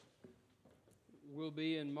will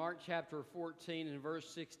be in Mark chapter 14 and verse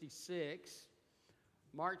 66.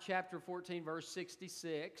 Mark chapter 14, verse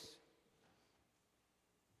 66.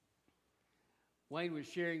 Wayne was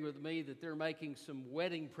sharing with me that they're making some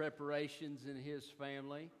wedding preparations in his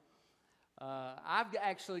family. I've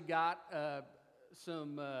actually got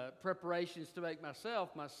some preparations to make myself.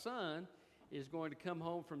 My son is going to come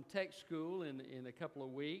home from tech school in a couple of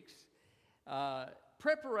weeks.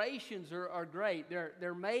 Preparations are great.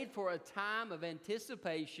 They're made for a time of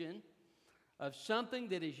anticipation of something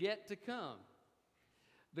that is yet to come.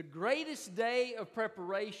 The greatest day of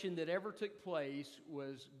preparation that ever took place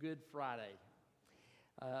was Good Friday.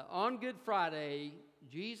 On Good Friday,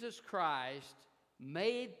 Jesus Christ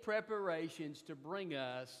made preparations to bring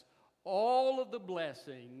us all of the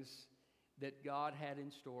blessings that God had in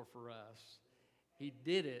store for us. He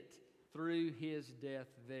did it through His death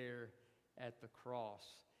there at the cross.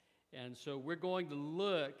 And so we're going to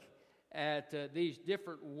look at these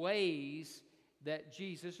different ways that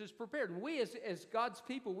Jesus is prepared. And we as God's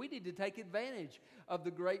people, we need to take advantage of the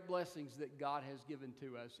great blessings that God has given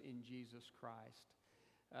to us in Jesus Christ.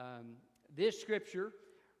 This scripture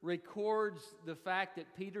records the fact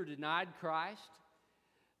that Peter denied Christ.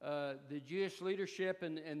 The Jewish leadership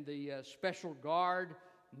and the special guard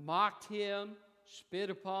mocked him, spit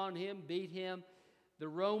upon him, beat him. The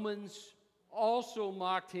Romans also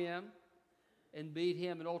mocked him and beat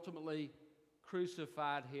him and ultimately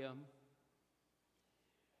crucified him.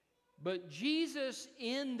 But Jesus,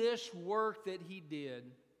 in this work that He did,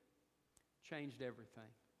 changed everything.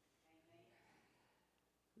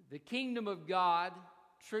 The kingdom of God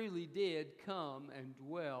truly did come and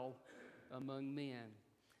dwell among men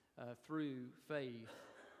through faith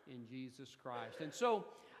in Jesus Christ. And so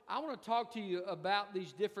I want to talk to you about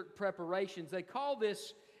these different preparations. They call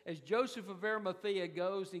this, as Joseph of Arimathea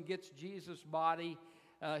goes and gets Jesus' body,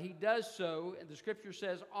 he does so, and the scripture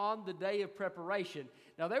says, on the day of preparation.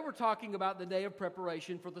 Now, they were talking about the day of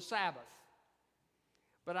preparation for the Sabbath.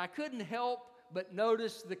 But I couldn't help but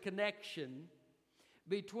notice the connection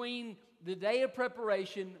between the day of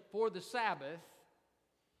preparation for the Sabbath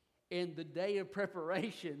and the day of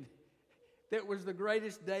preparation that was the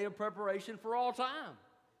greatest day of preparation for all time.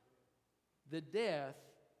 The death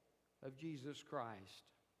of Jesus Christ.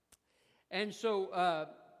 And so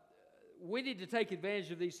we need to take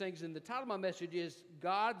advantage of these things. And the title of my message is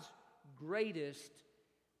God's Greatest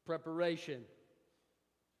Preparation.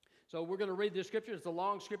 So we're going to read this scripture. It's a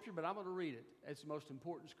long scripture, but I'm going to read it. It's the most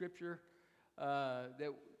important scripture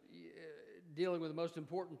dealing with the most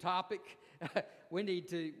important topic. we need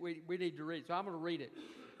to read. So I'm going to read it.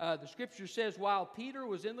 The scripture says, while Peter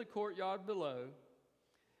was in the courtyard below,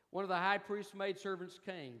 one of the high priest's maidservants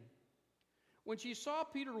came. When she saw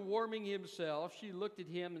Peter warming himself, she looked at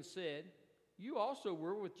him and said, "You also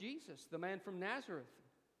were with Jesus, the man from Nazareth."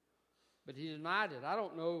 But he denied it. "I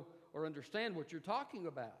don't know or understand what you're talking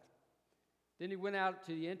about." Then he went out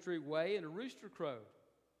to the entryway, and a rooster crowed.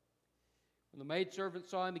 When the maidservant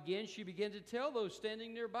saw him again, she began to tell those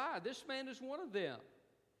standing nearby, "This man is one of them."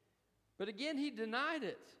 But again he denied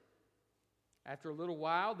it. After a little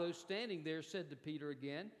while, those standing there said to Peter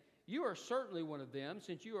again, "You are certainly one of them,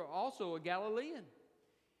 since you are also a Galilean."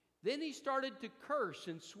 Then he started to curse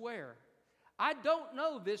and swear, "I don't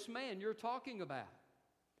know this man you're talking about."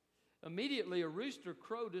 Immediately a rooster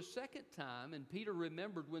crowed a second time, and Peter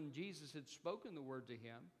remembered when Jesus had spoken the word to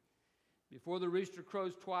him, "Before the rooster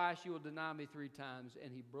crows twice, you will deny me 3 times."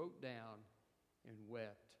 And he broke down and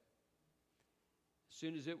wept. As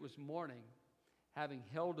soon as it was morning, having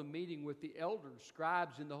held a meeting with the elders,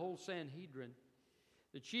 scribes, and the whole Sanhedrin,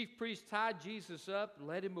 the chief priest tied Jesus up,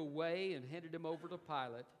 led him away, and handed him over to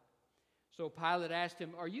Pilate. So Pilate asked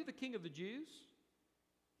him, "Are you the king of the Jews?"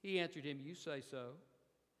 He answered him, "You say so."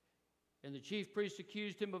 And the chief priest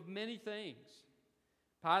accused him of many things.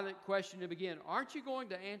 Pilate questioned him again, "Aren't you going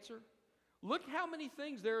to answer? Look how many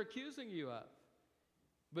things they're accusing you of."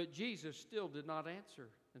 But Jesus still did not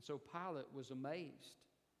answer, and so Pilate was amazed.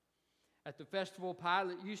 At the festival,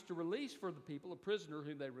 Pilate used to release for the people a prisoner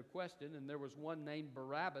whom they requested, and there was one named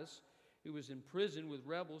Barabbas who was in prison with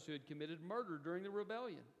rebels who had committed murder during the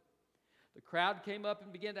rebellion. The crowd came up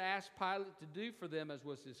and began to ask Pilate to do for them as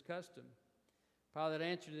was his custom. Pilate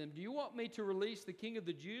answered them, "Do you want me to release the king of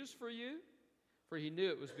the Jews for you?" For he knew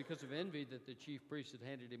it was because of envy that the chief priest had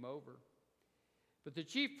handed him over. But the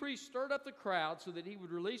chief priest stirred up the crowd so that he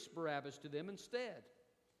would release Barabbas to them instead.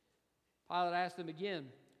 Pilate asked them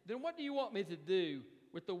again, "Then what do you want me to do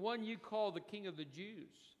with the one you call the king of the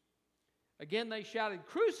Jews?" Again they shouted,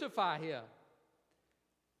 "Crucify him."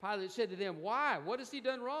 Pilate said to them, "Why? What has he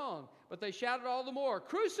done wrong?" But they shouted all the more,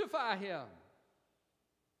 "Crucify him."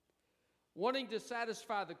 Wanting to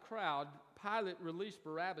satisfy the crowd, Pilate released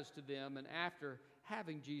Barabbas to them, and after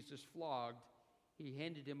having Jesus flogged, he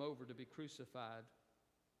handed him over to be crucified.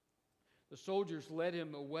 The soldiers led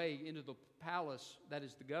him away into the palace, that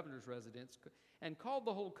is the governor's residence, and called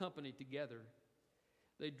the whole company together.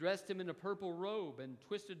 They dressed him in a purple robe and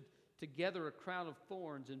twisted together a crown of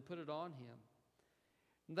thorns and put it on him.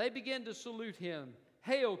 And they began to salute him,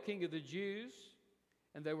 "Hail, King of the Jews!"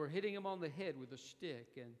 And they were hitting him on the head with a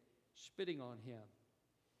stick and spitting on him.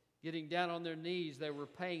 Getting down on their knees, they were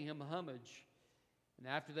paying him homage. And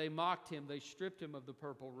after they mocked him, they stripped him of the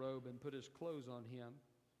purple robe and put his clothes on him.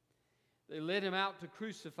 They led him out to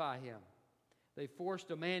crucify him. They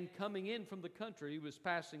forced a man coming in from the country who was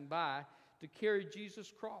passing by to carry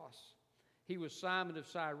Jesus' cross. He was Simon of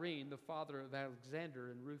Cyrene, the father of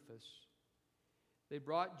Alexander and Rufus. They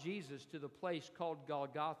brought Jesus to the place called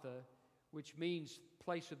Golgotha, which means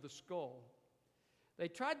place of the skull. They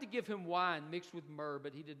tried to give him wine mixed with myrrh,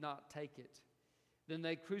 but he did not take it. Then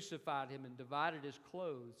they crucified him and divided his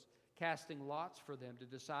clothes, casting lots for them to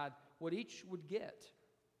decide what each would get.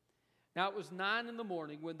 Now it was 9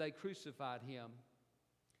 a.m. when they crucified him.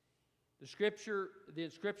 The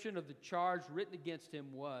inscription of the charge written against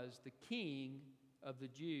him was, "The King of the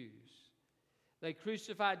Jews." They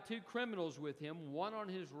crucified 2 criminals with him, one on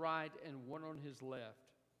his right and one on his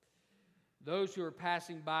left. Those who were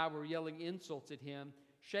passing by were yelling insults at him,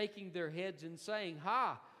 shaking their heads and saying,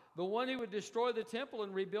 "Ha, the one who would destroy the temple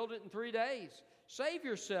and rebuild it in 3 days. Save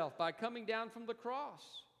yourself by coming down from the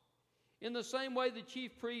cross." In the same way, the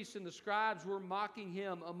chief priests and the scribes were mocking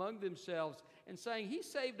him among themselves and saying, "He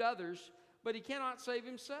saved others, but he cannot save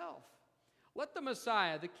himself. Let the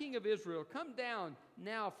Messiah, the King of Israel, come down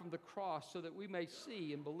now from the cross so that we may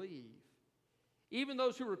see and believe." Even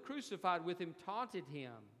those who were crucified with him taunted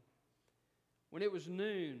him. When it was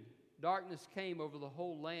noon, darkness came over the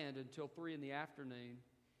whole land until 3 p.m.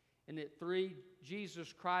 And at 3,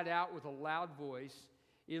 Jesus cried out with a loud voice,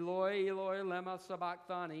 "Eloi, Eloi, lema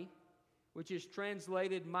sabachthani," which is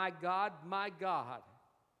translated, my God,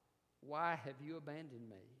 why have you abandoned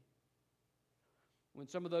me?" When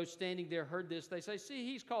some of those standing there heard this, they say, "See,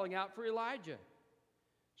 he's calling out for Elijah."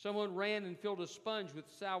 Someone ran and filled a sponge with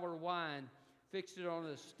sour wine, fixed it on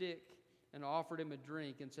a stick, and offered him a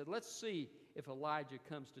drink, and said, "Let's see if Elijah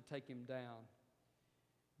comes to take him down."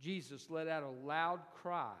 Jesus let out a loud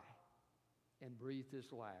cry and breathed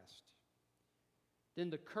his last. Then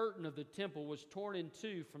the curtain of the temple was torn in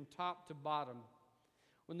two from top to bottom.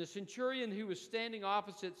 When the centurion who was standing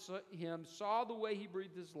opposite him saw the way he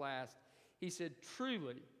breathed his last, he said,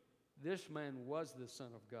 "Truly, this man was the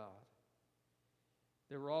Son of God."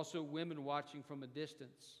 There were also women watching from a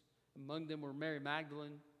distance. Among them were Mary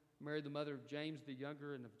Magdalene, Mary the mother of James the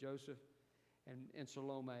younger and of Joseph, and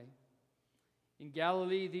Salome. In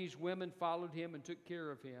Galilee, these women followed him and took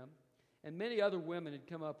care of him, and many other women had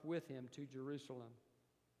come up with him to Jerusalem.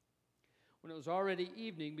 When it was already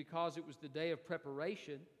evening, because it was the day of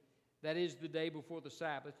preparation, that is, the day before the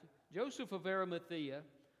Sabbath, Joseph of Arimathea,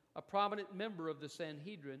 a prominent member of the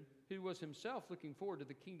Sanhedrin, who was himself looking forward to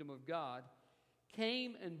the kingdom of God,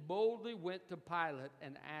 came and boldly went to Pilate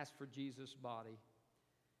and asked for Jesus' body.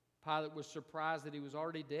 Pilate was surprised that he was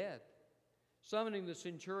already dead. Summoning the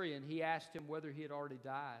centurion, he asked him whether he had already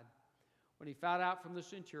died. When he found out from the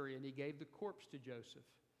centurion, he gave the corpse to Joseph.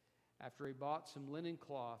 After he bought some linen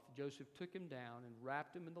cloth, Joseph took him down and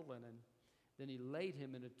wrapped him in the linen. Then he laid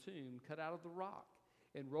him in a tomb cut out of the rock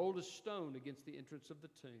and rolled a stone against the entrance of the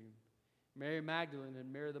tomb. Mary Magdalene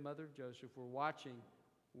and Mary the mother of Joseph were watching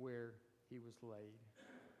where he was laid.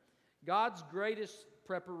 God's greatest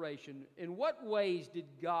preparation. In what ways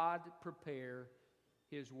did God prepare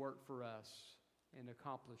his work for us and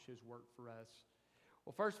accomplish his work for us?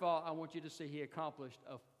 Well, first of all, I want you to see he accomplished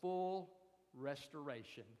a full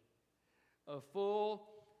restoration. A full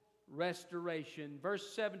restoration.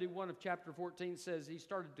 Verse 71 of chapter 14 says he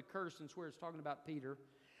started to curse and swear. It's talking about Peter.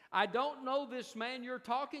 "I don't know this man you're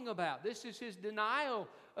talking about." This is his denial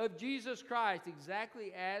of Jesus Christ,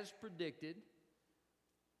 exactly as predicted.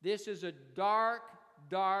 This is a dark,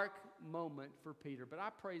 dark moment for Peter. But I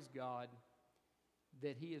praise God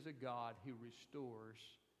that he is a God who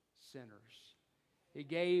restores sinners. He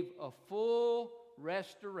gave a full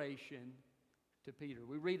restoration to Peter.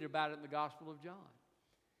 We read about it in the Gospel of John.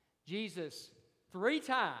 Jesus, 3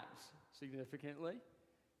 times, significantly,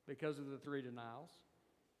 because of the 3 denials,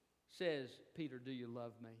 says, "Peter, do you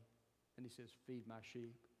love me?" And he says, "Feed my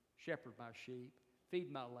sheep, shepherd my sheep, feed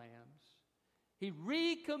my lambs." He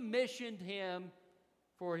recommissioned him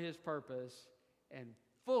for his purpose and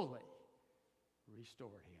fully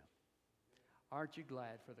restored him. Aren't you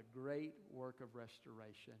glad for the great work of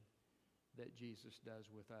restoration that Jesus does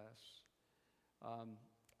with us.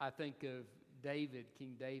 I think of David,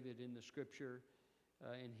 King David in the Scripture,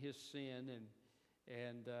 in his sin,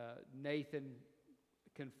 and Nathan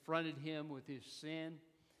confronted him with his sin,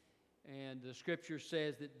 and the Scripture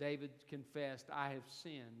says that David confessed, "I have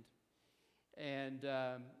sinned." And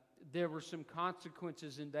there were some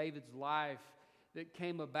consequences in David's life that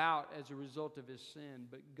came about as a result of his sin,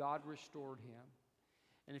 but God restored him.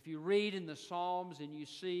 And if you read in the Psalms and you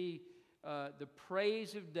see the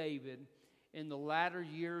praise of David in the latter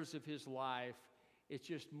years of his life, it's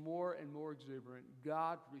just more and more exuberant.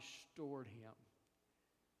 God restored him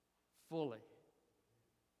fully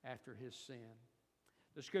after his sin.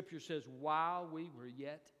 The Scripture says, while we were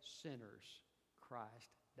yet sinners,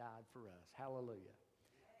 Christ died for us. Hallelujah.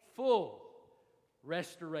 Full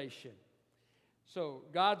restoration. So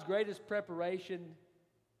God's greatest preparation,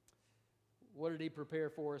 what did He prepare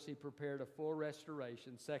for us? He prepared a full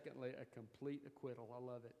restoration. Secondly, a complete acquittal. I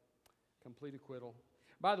love it. Complete acquittal.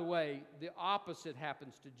 By the way, the opposite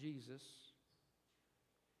happens to Jesus.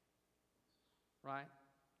 Right?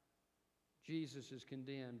 Jesus is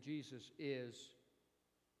condemned. Jesus is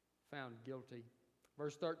found guilty.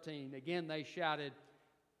 Verse 13, again they shouted,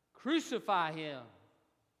 "Crucify him!"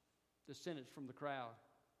 The sentence from the crowd.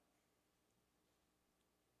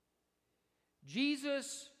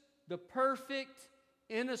 Jesus, the perfect,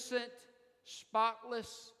 innocent,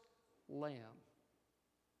 spotless Lamb,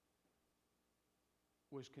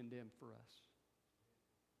 was condemned for us.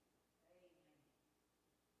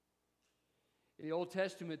 In the Old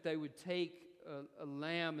Testament, they would take a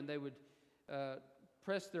lamb and they would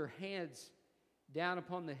press their hands down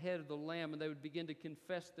upon the head of the lamb and they would begin to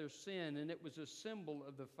confess their sin. And it was a symbol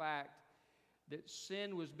of the fact that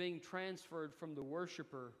sin was being transferred from the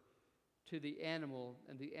worshiper to the animal,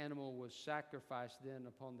 and the animal was sacrificed then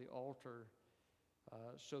upon the altar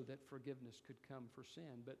so that forgiveness could come for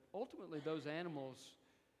sin. But ultimately, those animals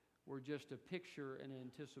were just a picture and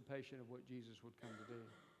anticipation of what Jesus would come to do.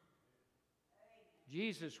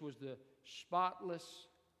 Jesus was the spotless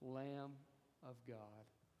Lamb of God.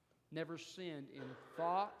 Never sinned in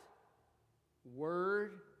thought,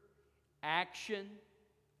 word, action,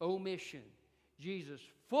 omission. Jesus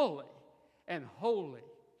fully and wholly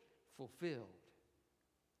fulfilled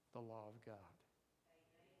the law of God.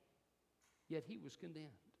 Yet He was condemned.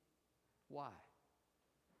 Why?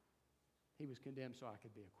 He was condemned so I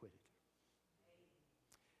could be acquitted.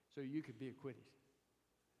 So you could be acquitted.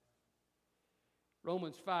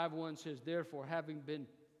 Romans 5:1 says, therefore, having been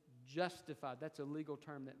justified, that's a legal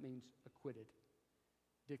term that means acquitted,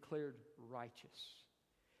 declared righteous.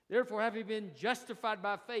 Therefore, having been justified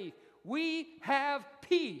by faith, we have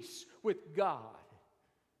peace with God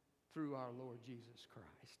through our Lord Jesus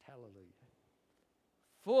Christ. Hallelujah.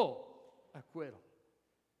 Full acquittal.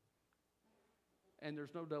 And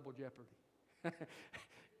there's no double jeopardy.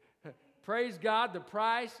 Praise God, the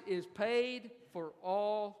price is paid for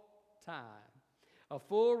all time. A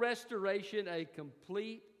full restoration, a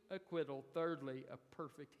complete acquittal. Thirdly, a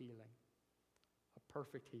perfect healing. A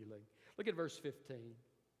perfect healing. Look at verse 15.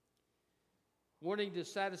 Wanting to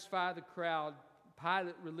satisfy the crowd,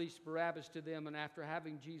 Pilate released Barabbas to them, and after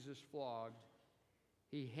having Jesus flogged,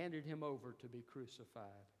 he handed him over to be crucified.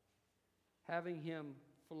 Having him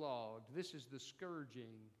flogged, this is the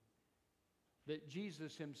scourging that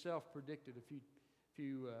Jesus himself predicted a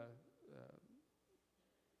few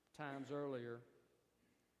times earlier.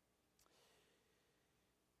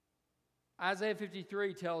 Isaiah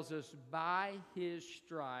 53 tells us, by his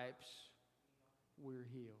stripes we're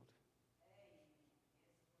healed.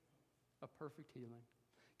 A perfect healing.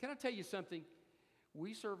 Can I tell you something?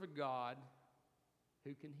 We serve a God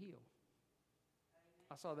who can heal.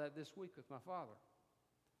 I saw that this week with my father.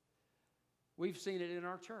 We've seen it in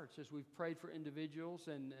our church as we've prayed for individuals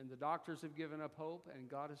and the doctors have given up hope and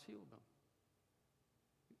God has healed them.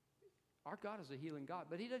 Our God is a healing God,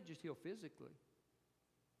 but He doesn't just heal physically.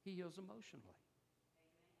 He heals emotionally.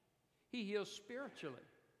 He heals spiritually.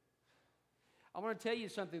 I want to tell you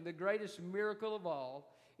something. The greatest miracle of all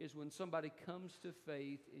is when somebody comes to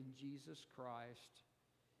faith in Jesus Christ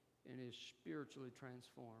and is spiritually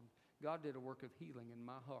transformed. God did a work of healing in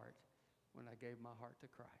my heart when I gave my heart to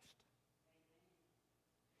Christ.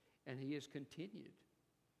 And He has continued.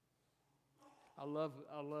 I love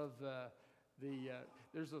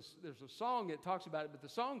there's a song that talks about it, but the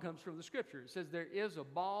song comes from the Scripture. It says, there is a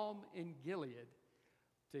balm in Gilead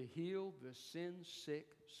to heal the sin-sick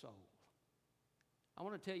soul. I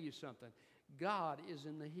want to tell you something. God is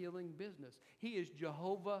in the healing business. He is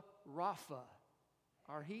Jehovah Rapha,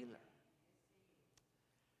 our healer.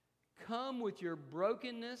 Come with your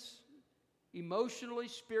brokenness emotionally,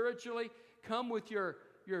 spiritually. Come with your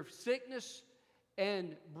sickness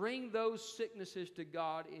and bring those sicknesses to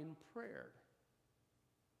God in prayer.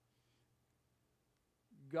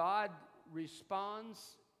 God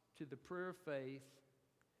responds to the prayer of faith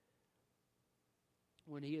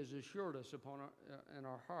when He has assured us in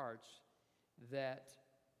our hearts that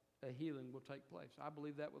a healing will take place. I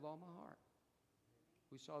believe that with all my heart.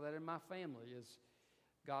 We saw that in my family as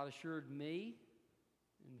God assured me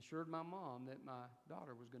and assured my mom that my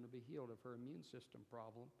daughter was going to be healed of her immune system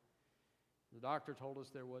problem. The doctor told us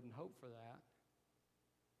there wasn't hope for that,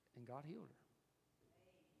 and God healed her.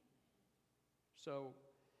 So,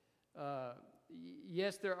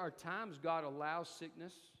 yes, there are times God allows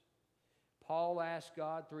sickness. Paul asked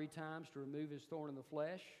God 3 times to remove his thorn in the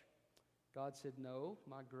flesh. God said, "No,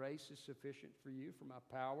 my grace is sufficient for you, for my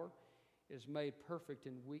power is made perfect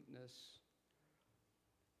in weakness."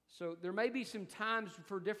 So there may be some times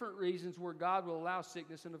for different reasons where God will allow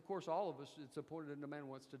sickness, and of course all of us, it's appointed unto man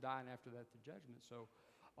once to die, and after that the judgment. So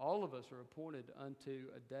all of us are appointed unto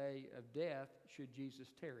a day of death should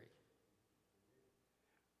Jesus tarry.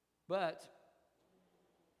 But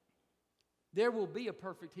there will be a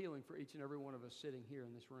perfect healing for each and every one of us sitting here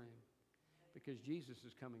in this room, because Jesus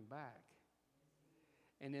is coming back.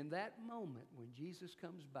 And in that moment when Jesus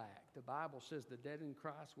comes back, the Bible says the dead in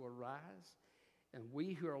Christ will rise, and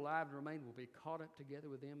we who are alive and remain will be caught up together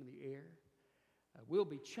with them in the air. We'll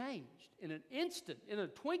be changed in an instant, in a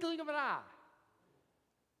twinkling of an eye.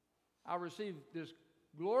 I'll receive this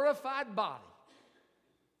glorified body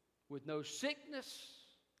with no sickness.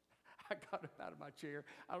 I got up out of my chair.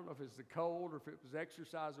 I don't know if it's the cold or if it was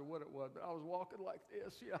exercise or what it was, but I was walking like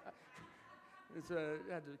this.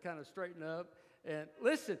 I had to kind of straighten up. And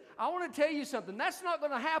listen, I want to tell you something. That's not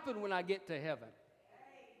going to happen when I get to heaven.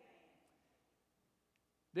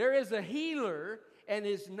 There is a healer, and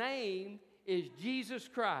his name is Jesus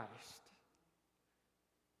Christ.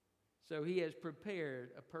 So he has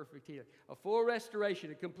prepared a perfect healing, a full restoration,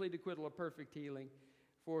 a complete acquittal, a perfect healing.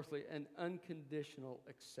 Fourthly, an unconditional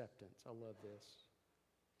acceptance. I love this.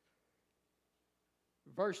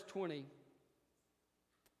 Verse 20,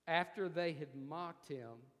 after they had mocked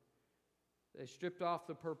him, they stripped off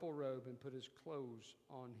the purple robe and put his clothes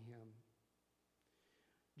on him.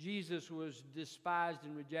 Jesus was despised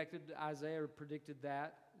and rejected. Isaiah predicted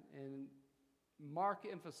that, and Mark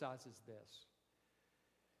emphasizes this.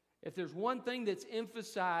 If there's one thing that's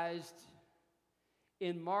emphasized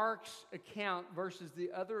in Mark's account versus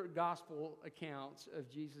the other gospel accounts of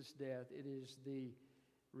Jesus' death, it is the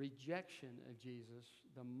rejection of Jesus,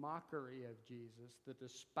 the mockery of Jesus, the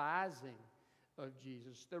despising of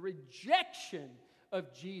Jesus, the rejection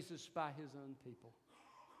of Jesus by his own people.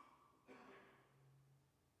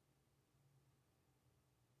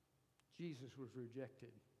 Jesus was rejected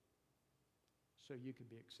so you could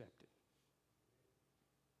be accepted.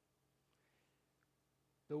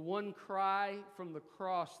 The one cry from the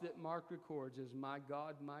cross that Mark records is, my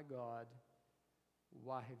God,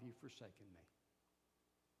 why have you forsaken me?"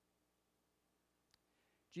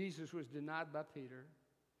 Jesus was denied by Peter.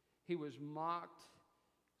 He was mocked,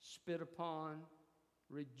 spit upon,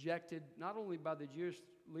 rejected, not only by the Jewish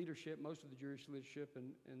leadership, most of the Jewish leadership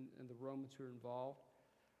and the Romans who were involved,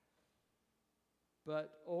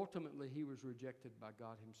 but ultimately he was rejected by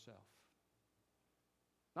God himself.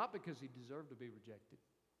 Not because he deserved to be rejected,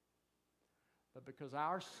 but because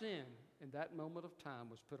our sin in that moment of time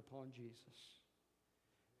was put upon Jesus.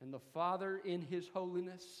 And the Father, in his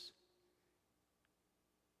holiness,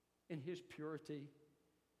 in his purity,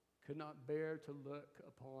 could not bear to look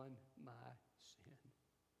upon my sin.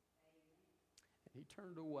 And he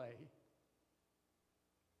turned away.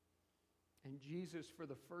 And Jesus, for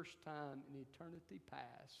the first time in eternity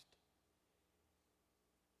past,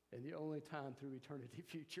 and the only time through eternity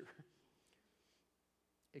future,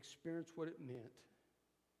 experienced what it meant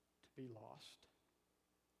to be lost.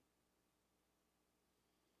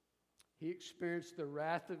 He experienced the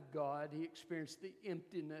wrath of God. He experienced the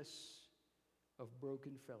emptiness of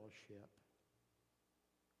broken fellowship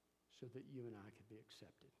so that you and I could be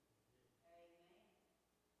accepted.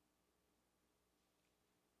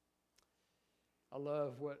 I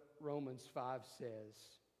love what Romans 5 says.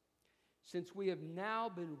 Since we have now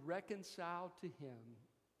been reconciled to him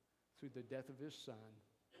through the death of his Son,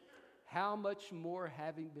 how much more,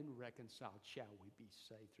 having been reconciled, shall we be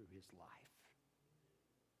saved through his life?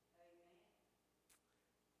 Amen.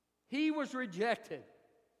 He was rejected.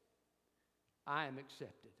 I am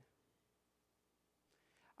accepted.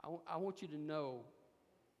 I want you to know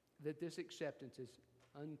that this acceptance is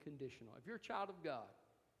unconditional. If you're a child of God,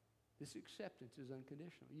 this acceptance is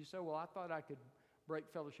unconditional. You say, well, I thought I could break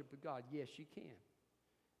fellowship with God. Yes, you can.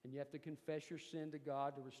 And you have to confess your sin to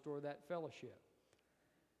God to restore that fellowship.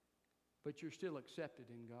 But you're still accepted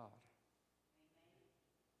in God.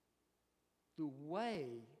 The way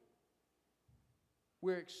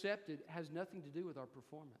we're accepted has nothing to do with our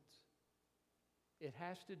performance. It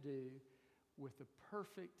has to do with the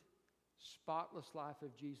perfect, spotless life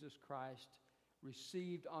of Jesus Christ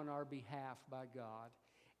received on our behalf by God,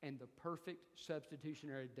 and the perfect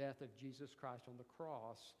substitutionary death of Jesus Christ on the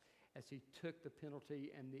cross as He took the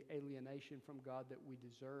penalty and the alienation from God that we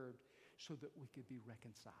deserved so that we could be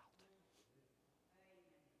reconciled.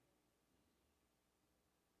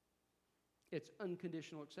 It's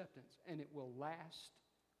unconditional acceptance, and it will last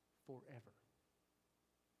forever.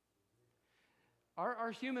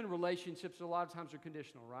 Our human relationships a lot of times are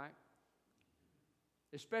conditional, right?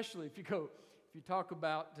 Especially if you talk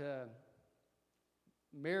about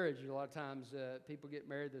marriage, a lot of times people get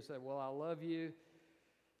married, they say, well, I love you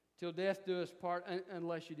till death do us part,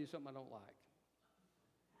 unless you do something I don't like.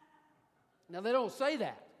 Now, they don't say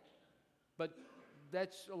that, but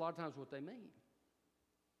that's a lot of times what they mean.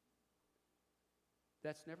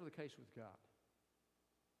 That's never the case with God.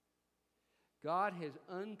 God has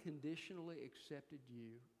unconditionally accepted you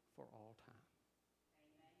for all time.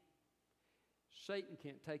 Amen. Satan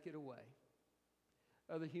can't take it away.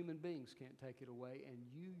 Other human beings can't take it away, and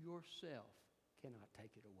you yourself cannot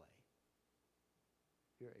take it away.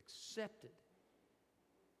 You're accepted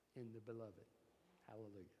in the beloved.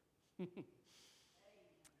 Hallelujah.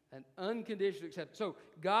 An unconditional acceptance. So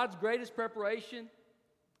God's greatest preparation,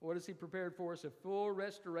 what has He prepared for us? A full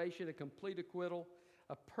restoration, a complete acquittal,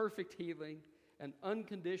 a perfect healing, an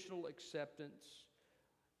unconditional acceptance.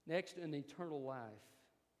 Next, an eternal life.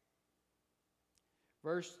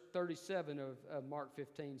 Verse 37 of Mark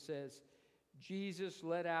 15 says, Jesus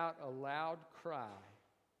let out a loud cry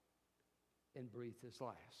and breathed His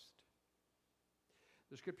last.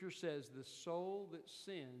 The Scripture says, the soul that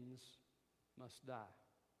sins must die.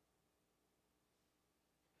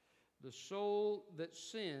 The soul that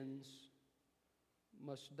sins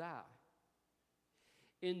must die.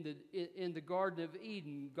 In the Garden of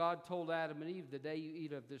Eden, God told Adam and Eve, the day you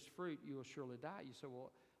eat of this fruit, you will surely die. You say,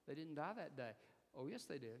 well, they didn't die that day. Oh, yes,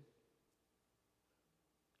 they did.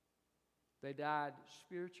 They died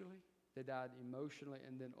spiritually, they died emotionally,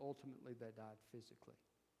 and then ultimately they died physically.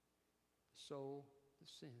 The soul that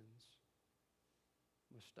sins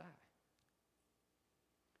must die.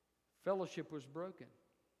 Fellowship was broken.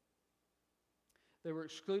 They were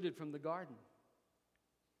excluded from the garden.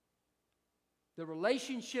 The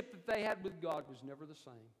relationship that they had with God was never the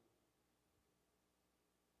same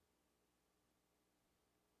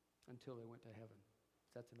until they went to heaven.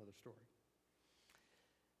 That's another story.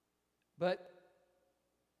 But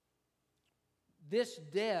this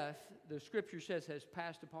death, the Scripture says, has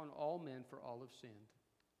passed upon all men, for all have sinned.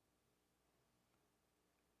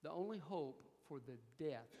 The only hope for the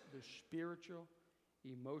death, the spiritual,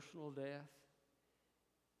 emotional death,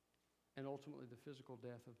 and ultimately the physical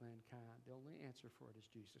death of mankind, the only answer for it is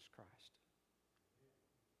Jesus Christ.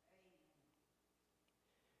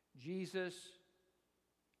 Jesus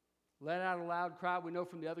let out a loud cry. We know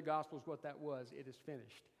from the other Gospels what that was. It is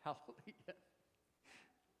finished. Hallelujah.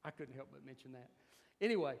 I couldn't help but mention that.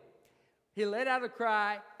 Anyway, He let out a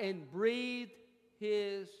cry and breathed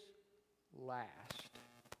His last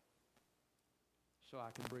so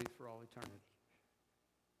I can breathe for all eternity.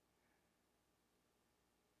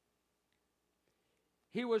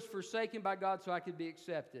 He was forsaken by God so I could be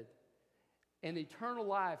accepted. And eternal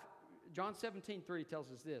life, John 17:3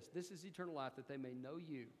 tells us this. This is eternal life, that they may know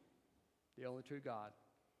you, the only true God,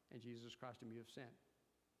 and Jesus Christ whom you have sent.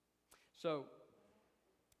 So,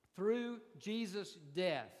 through Jesus'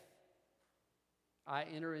 death, I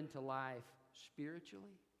enter into life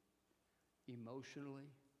spiritually,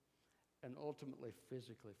 emotionally, and ultimately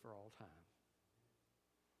physically for all time.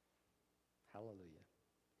 Hallelujah.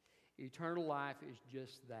 Eternal life is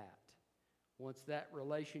just that. Once that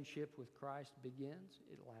relationship with Christ begins,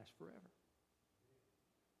 it lasts forever.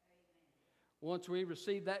 Once we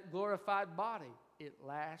receive that glorified body, it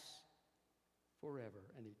lasts forever,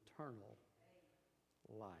 an eternal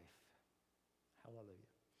life. Hallelujah.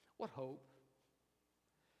 What hope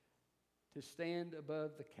to stand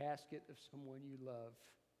above the casket of someone you love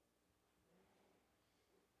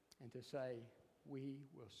and to say, we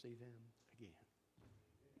will see them again.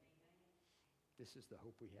 This is the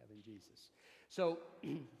hope we have in Jesus. So,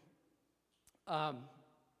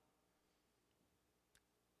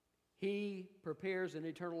 He prepares an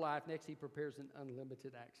eternal life. Next, He prepares an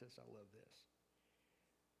unlimited access. I love this.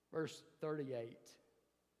 Verse 38.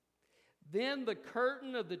 Then the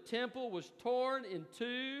curtain of the temple was torn in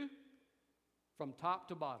two from top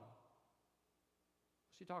to bottom.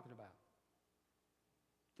 What's he talking about?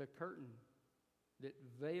 The curtain that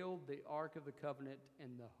veiled the Ark of the Covenant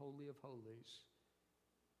and the Holy of Holies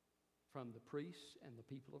from the priests and the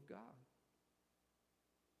people of God.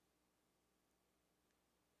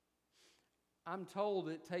 I'm told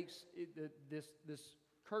this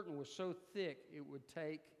curtain was so thick it would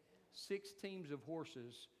take 6 teams of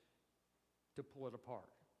horses to pull it apart.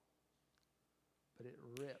 But it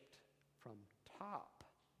ripped from top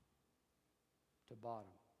to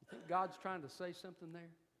bottom. You think God's trying to say something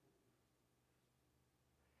there?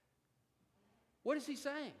 What is he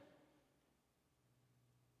saying?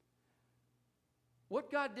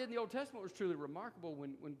 What God did in the Old Testament was truly remarkable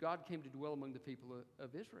when God came to dwell among the people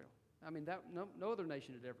of Israel. I mean, no other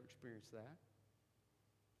nation had ever experienced that.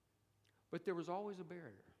 But there was always a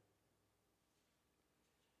barrier.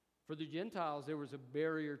 For the Gentiles, there was a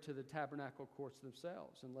barrier to the tabernacle courts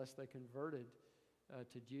themselves unless they converted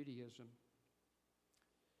to Judaism.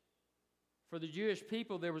 For the Jewish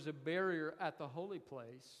people, there was a barrier at the holy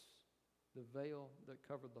place, the veil that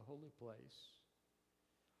covered the holy place.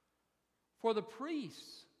 For the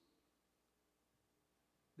priests,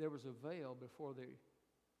 there was a veil before the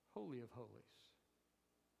Holy of Holies.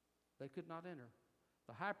 They could not enter.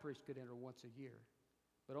 The high priest could enter once a year,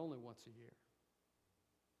 but only once a year.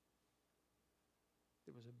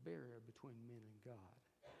 There was a barrier between men and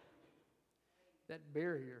God. That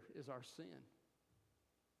barrier is our sin.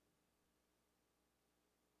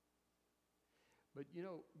 But you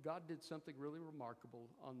know, God did something really remarkable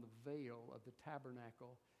on the veil of the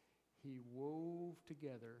tabernacle. He wove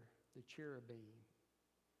together the cherubim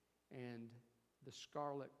and the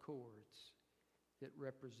scarlet cords that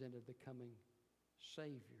represented the coming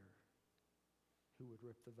Savior who would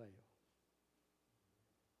rip the veil.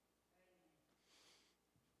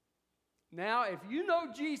 Now, if you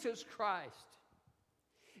know Jesus Christ,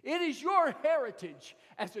 it is your heritage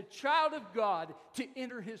as a child of God to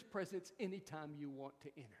enter His presence anytime you want to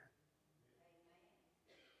enter.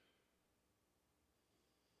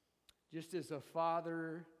 Just as a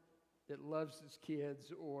father that loves his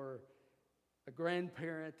kids or a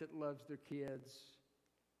grandparent that loves their kids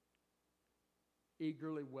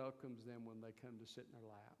eagerly welcomes them when they come to sit in their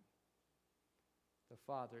lap, the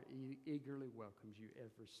Father eagerly welcomes you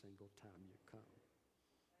every single time you come.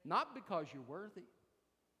 Not because you're worthy.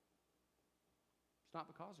 It's not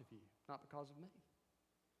because of you. Not because of me.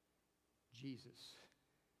 Jesus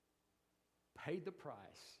paid the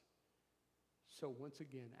price so once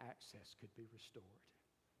again access could be restored.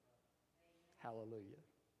 Hallelujah.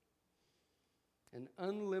 An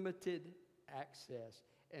unlimited access.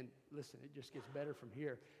 And listen, it just gets better from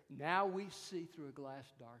here. Now we see through a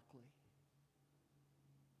glass darkly,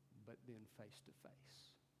 but then face to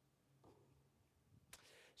face.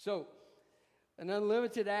 So, an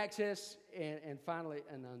unlimited access and finally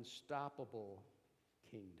an unstoppable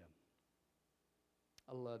kingdom.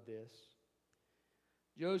 I love this.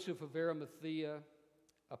 Joseph of Arimathea,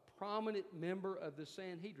 a prominent member of the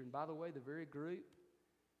Sanhedrin, by the way, the very group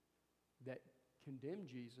that condemned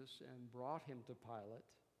Jesus and brought him to Pilate.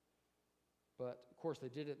 But, of course, they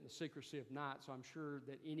did it in the secrecy of night, so I'm sure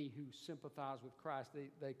that any who sympathize with Christ,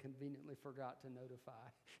 they conveniently forgot to notify.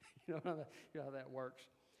 You know how that works.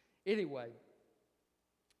 Anyway,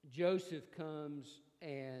 Joseph comes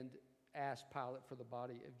and asks Pilate for the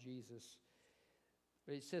body of Jesus.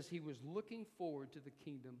 But it says he was looking forward to the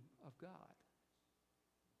kingdom of God.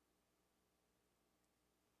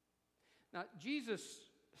 Now, Jesus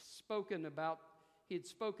he had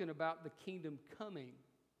spoken about the kingdom coming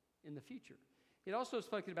in the future. He had also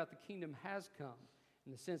spoken about the kingdom has come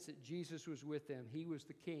in the sense that Jesus was with them. He was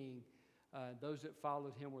the king. Those that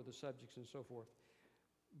followed him were the subjects and so forth.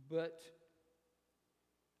 But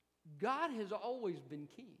God has always been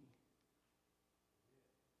king.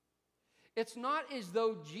 It's not as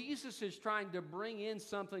though Jesus is trying to bring in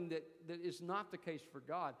something that is not the case for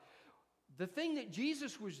God. The thing that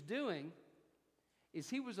Jesus was doing is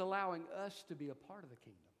he was allowing us to be a part of the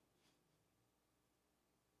kingdom.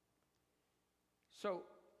 So,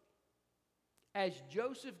 as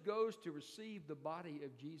Joseph goes to receive the body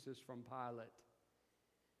of Jesus from Pilate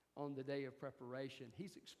on the day of preparation,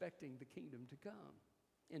 he's expecting the kingdom to come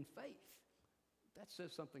in faith. That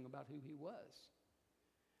says something about who he was.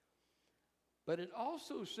 But it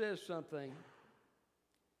also says something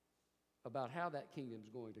about how that kingdom's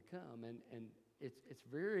going to come. And it's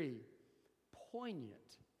very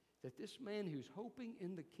poignant that this man who's hoping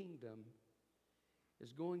in the kingdom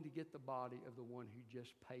is going to get the body of the one who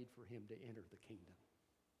just paid for him to enter the kingdom.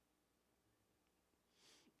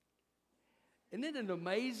 Isn't it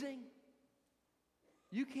amazing?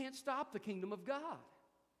 You can't stop the kingdom of God.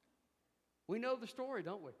 We know the story,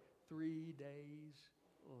 don't we? 3 days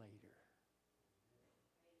later.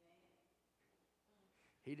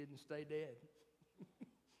 He didn't stay dead.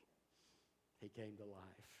 He came to life.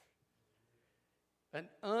 An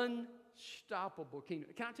unstoppable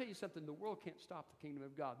kingdom. Can I tell you something? The world can't stop the kingdom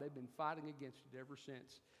of God. They've been fighting against it ever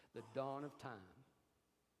since the dawn of time.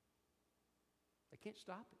 They can't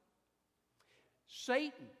stop it.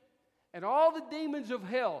 Satan and all the demons of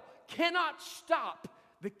hell cannot stop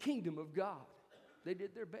the kingdom of God. They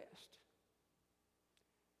did their best.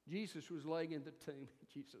 Jesus was laying in the tomb.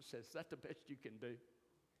 Jesus says, "Is that the best you can do?"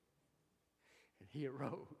 And he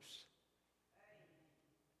arose.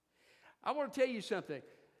 I want to tell you something.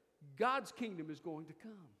 God's kingdom is going to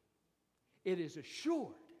come. It is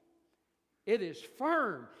assured. It is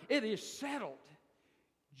firm. It is settled.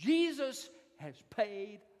 Jesus has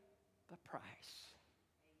paid the price.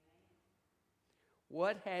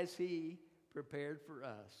 What has he prepared for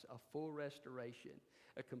us? A full restoration,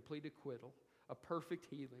 a complete acquittal, a perfect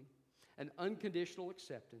healing, an unconditional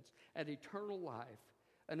acceptance, an eternal life,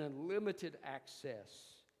 an unlimited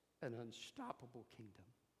access, an unstoppable kingdom.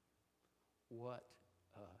 What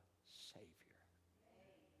a Savior.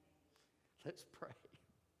 Let's pray.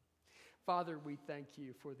 Father, we thank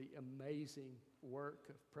you for the amazing work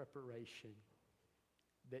of preparation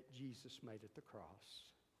that Jesus made at the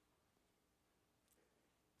cross.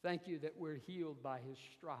 Thank you that we're healed by his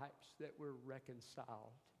stripes, that we're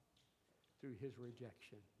reconciled through his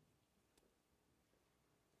rejection.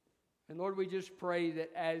 And Lord, we just pray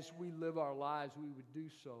that as we live our lives, we would do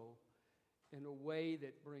so in a way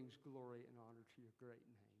that brings glory and honor to your great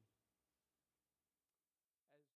name.